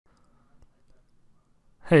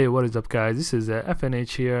Hey, what is up guys? This is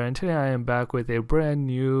FNH here, and today I am back with a brand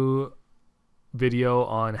new video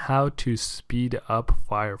on how to speed up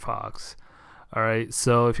Firefox. Alright,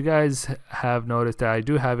 so if you guys have noticed that I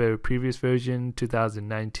do have a previous version,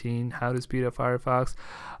 2019, how to speed up Firefox,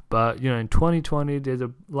 but in 2020 there's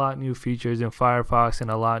a lot new features in Firefox and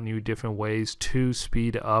a lot new different ways to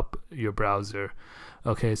speed up your browser.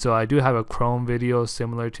 Okay, so I do have a Chrome video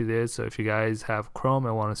similar to this, so if you guys have Chrome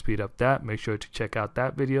and want to speed up that, make sure to check out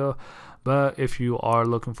that video. But if you are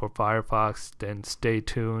looking for Firefox, then stay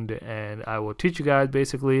tuned and I will teach you guys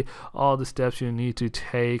basically all the steps you need to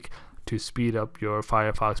take to speed up your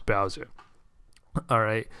Firefox browser.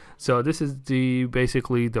 Alright, so this is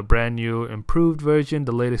basically the brand new improved version,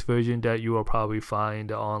 the latest version that you will probably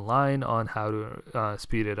find online on how to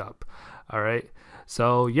speed it up. Alright,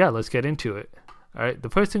 so yeah, let's get into it. Alright, the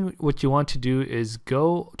first thing what you want to do is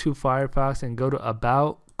go to Firefox and go to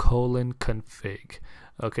about:config.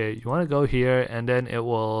 Okay, you want to go here and then it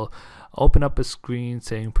will open up a screen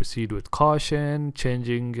saying proceed with caution.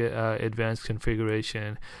 Changing advanced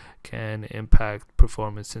configuration can impact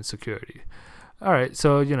performance and security. Alright,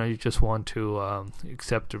 so you just want to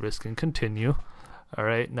accept the risk and continue.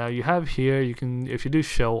 Alright, now you have here, you can, if you do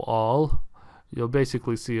show all, you'll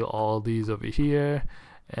basically see all these over here.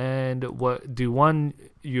 And what the one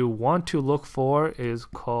you want to look for is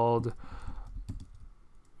called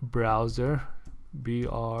browser,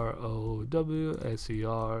 BROWSER,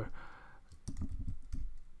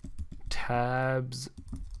 tabs,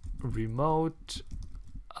 remote,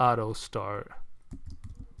 auto start.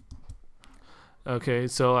 Okay,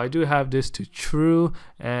 so I do have this to true,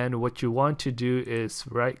 and what you want to do is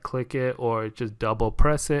right click it or just double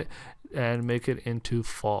press it and make it into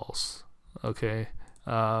false. Okay,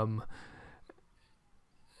 or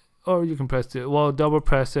you can press it, well, double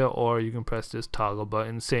press it, or you can press this toggle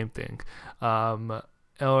button, same thing. One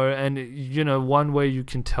way you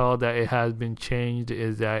can tell that it has been changed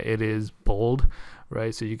is that it is bold,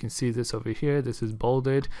 right? So you can see this over here, this is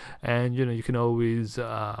bolded, and you can always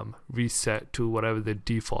reset to whatever the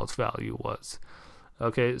default value was.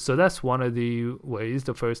 Okay, so that's one of the ways,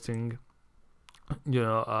 the first thing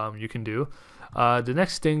you can do. The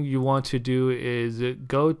next thing you want to do is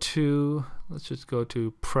go to, let's just go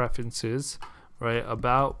to preferences, right?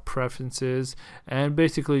 About preferences, and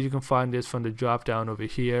basically you can find this from the drop down over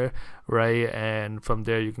here, right? And from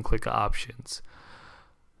there you can click options.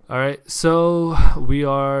 Alright, so we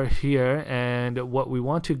are here, and what we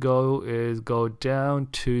want to go is go down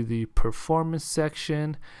to the performance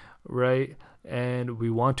section, right? And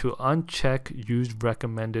we want to uncheck use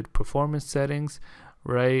recommended performance settings,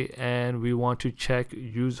 right? And we want to check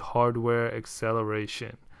use hardware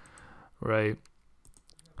acceleration, right?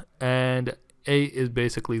 And 8 is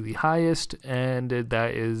basically the highest, and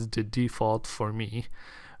that is the default for me,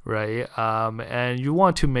 right? And you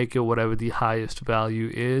want to make it whatever the highest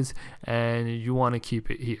value is, and you want to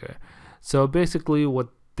keep it here. So basically what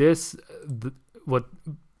this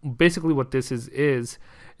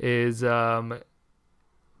is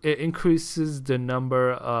it increases the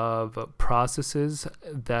number of processes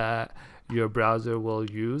that your browser will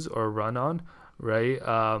use or run on, right?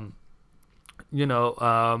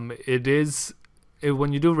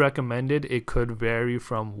 When you do recommended, it could vary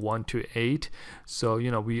from 1 to 8. So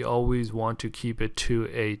we always want to keep it to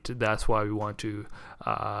 8. That's why we want to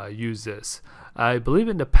use this. I believe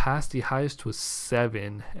in the past the highest was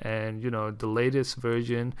 7, and the latest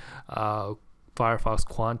version, Firefox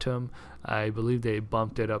Quantum, I believe they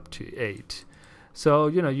bumped it up to 8. So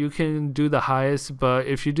you can do the highest, but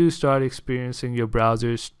if you do start experiencing your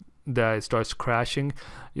browsers that it starts crashing,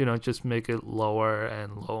 just make it lower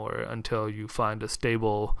and lower until you find a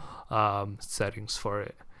stable settings for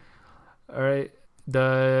it. All right,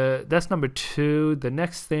 that's number 2. The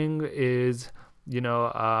next thing is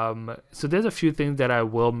so there's a few things that I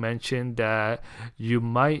will mention that you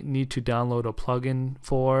might need to download a plugin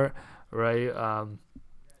for, right?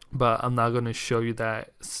 But I'm not going to show you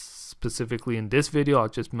that specifically in this video. I'll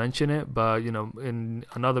just mention it, but in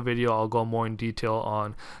another video I'll go more in detail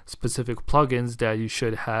on specific plugins that you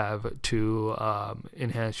should have to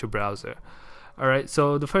enhance your browser. Alright,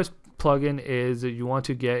 so the first plugin is you want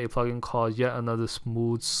to get a plugin called Yet Another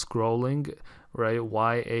Smooth Scrolling, right?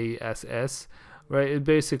 YASS, right? It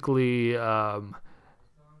basically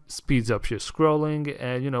speeds up your scrolling,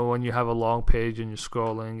 and when you have a long page and you're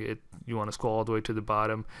scrolling, you want to scroll all the way to the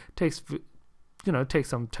bottom, takes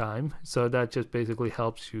some time, so that just basically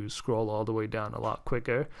helps you scroll all the way down a lot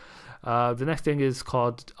quicker. The next thing is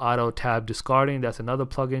called auto tab discarding. That's another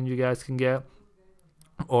plugin you guys can get,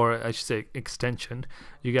 or I should say extension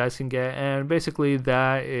you guys can get, and basically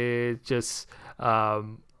that is just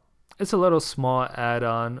It's a little small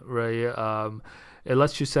add-on, right? It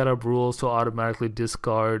lets you set up rules to automatically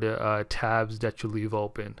discard tabs that you leave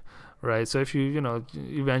open, right? So if you know,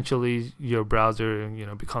 eventually your browser, you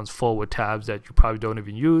know, becomes full with tabs that you probably don't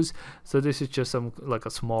even use. So this is just some like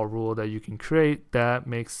a small rule that you can create that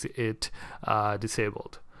makes it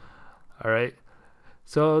disabled. All right.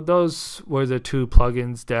 So those were the two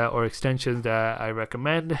plugins that or extensions that I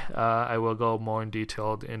recommend. I will go more in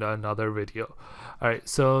detail in another video. All right.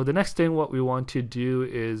 So the next thing what we want to do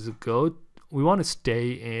is we want to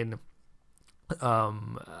stay in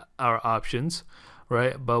our options,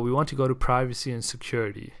 right? But we want to go to privacy and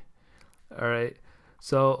security. All right.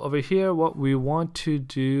 So over here, what we want to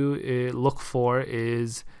do look for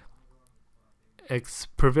is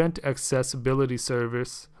prevent accessibility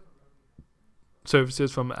services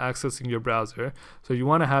from accessing your browser. So you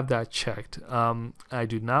want to have that checked. I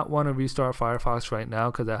do not want to restart Firefox right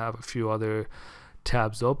now because I have a few other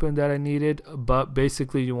tabs open that I needed, but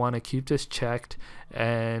basically you want to keep this checked,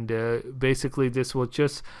 and basically this will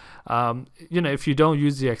just you know, if you don't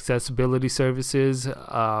use the accessibility services,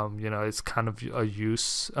 you know, it's kind of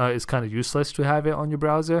it's kind of useless to have it on your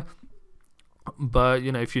browser. But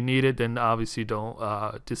you know, if you need it, then obviously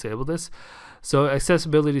don't disable this. So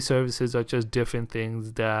accessibility services are just different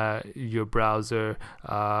things that your browser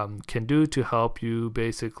can do to help you.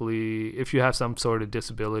 Basically, if you have some sort of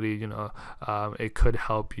disability, you know, it could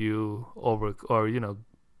help you you know,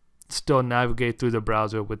 still navigate through the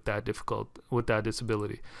browser with that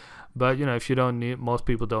disability. But you know, if you don't need, most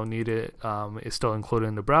people don't need it, it's still included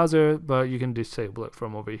in the browser, but you can disable it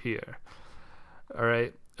from over here. All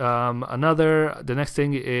right. The next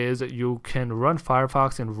thing is you can run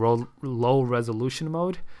Firefox in low resolution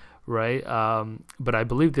mode, right? But I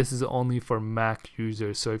believe this is only for Mac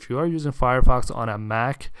users. So if you are using Firefox on a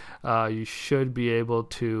Mac, you should be able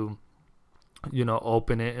to, you know,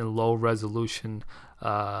 open it in low resolution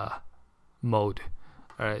mode.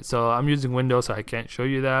 All right, so I'm using Windows, so I can't show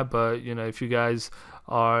you that, but you know, if you guys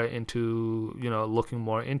are into, you know, looking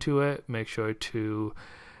more into it, make sure to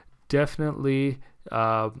definitely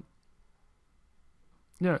yeah,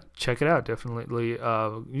 check it out. Definitely, you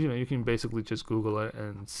know, you can basically just Google it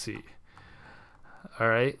and see. All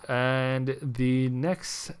right, and the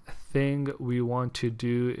next thing we want to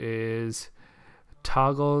do is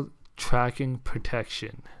toggle tracking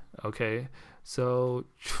protection. Okay, so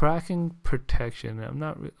tracking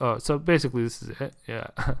protection, so basically this is it. Yeah.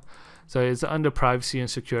 So it's under privacy and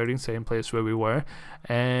security, same place where we were.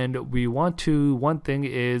 And we want to, one thing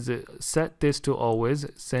is set this to always,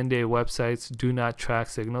 send a website's do not track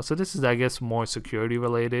signal. So this is, I guess, more security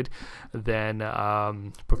related than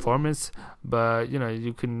performance, but you know,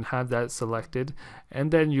 you can have that selected.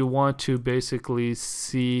 And then you want to basically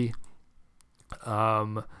see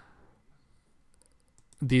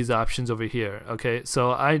these options over here. Okay,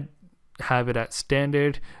 so I have it at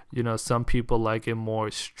standard. You know, some people like it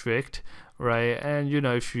more strict, right? And you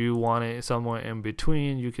know, if you want it somewhere in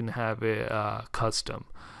between, you can have it custom.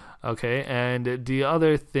 Okay, and the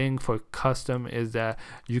other thing for custom is that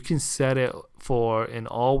you can set it for in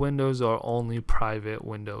all windows or only private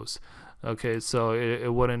windows. Okay, so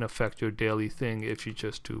it wouldn't affect your daily thing if you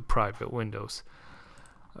just do private windows.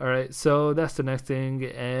 All right, so that's the next thing.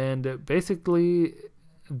 And basically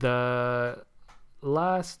the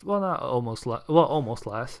last, well, not almost last, well, almost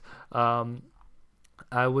last,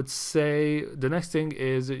 I would say the next thing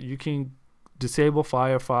is you can disable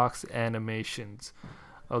Firefox animations.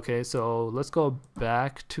 Okay, so let's go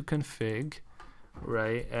back to config,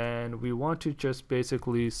 right? And we want to just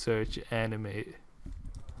basically search animate,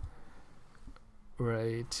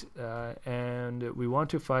 right? And we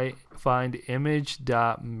want to find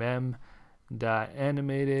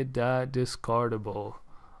image.mem.animated.discardable.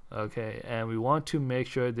 Okay, and we want to make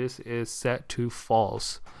sure this is set to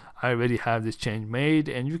false. I already have this change made,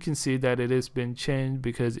 and you can see that it has been changed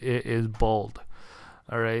because it is bold.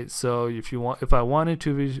 All right, so if I wanted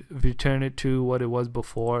to return it to what it was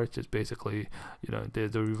before, it's just basically, you know,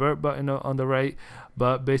 there's a revert button on the right,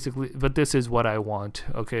 but this is what I want.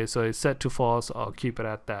 Okay, so it's set to false. I'll keep it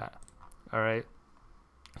at that. All right,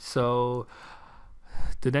 so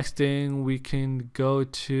the next thing we can go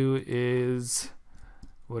to is,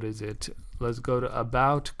 what is it? Let's go to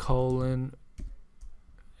about :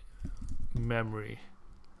 memory.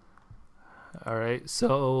 All right,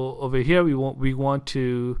 so over here we want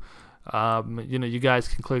to you know, you guys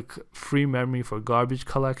can click free memory for garbage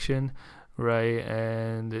collection, right?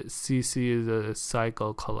 And CC is a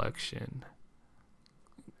cycle collection,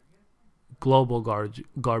 global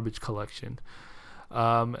garbage collection.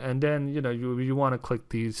 And then, you know, you want to click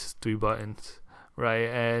these 3 buttons, right?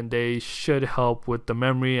 And they should help with the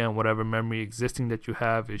memory, and whatever memory existing that you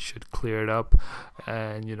have, it should clear it up,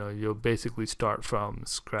 and you'll basically start from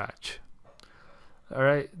scratch. All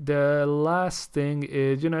right, the last thing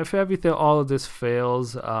is, if everything, all of this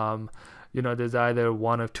fails, there's either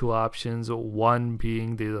one of two options. One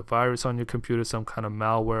being there's a virus on your computer, some kind of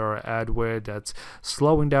malware or adware that's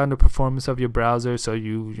slowing down the performance of your browser. So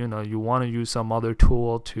you want to use some other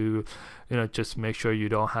tool to, just make sure you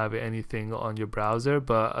don't have anything on your browser.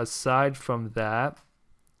 But aside from that,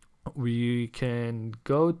 we can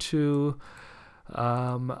go to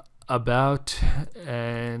about,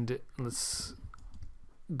 and let's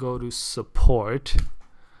go to support.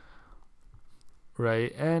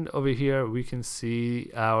 Right, and over here we can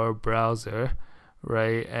see our browser,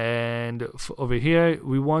 right? And over here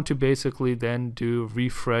we want to basically then do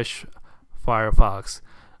refresh Firefox.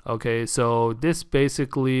 Okay, so this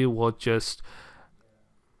basically will just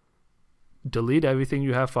delete everything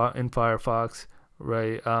you have in Firefox,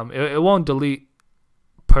 right? It won't delete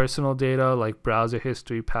personal data like browser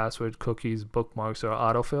history, password, cookies, bookmarks, or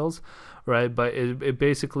autofills, right? But it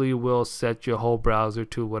basically will set your whole browser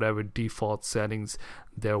to whatever default settings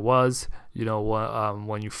there was,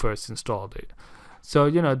 when you first installed it. So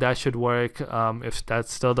that should work. If that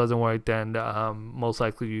still doesn't work, then most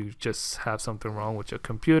likely you just have something wrong with your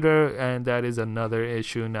computer, and that is another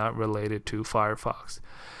issue not related to Firefox.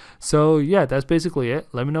 So yeah, that's basically it.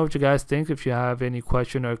 Let me know what you guys think. If you have any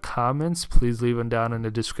question or comments, please leave them down in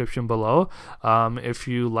the description below. If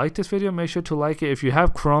you like this video, make sure to like it. If you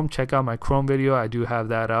have Chrome, check out my Chrome video. I do have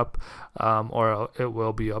that up, or it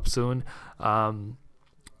will be up soon.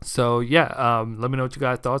 So yeah, let me know what you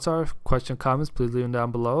guys' thoughts are. Question, comments, please leave them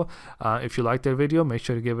down below. If you like the video, make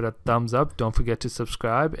sure to give it a thumbs up. Don't forget to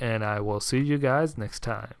subscribe, and I will see you guys next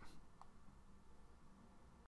time.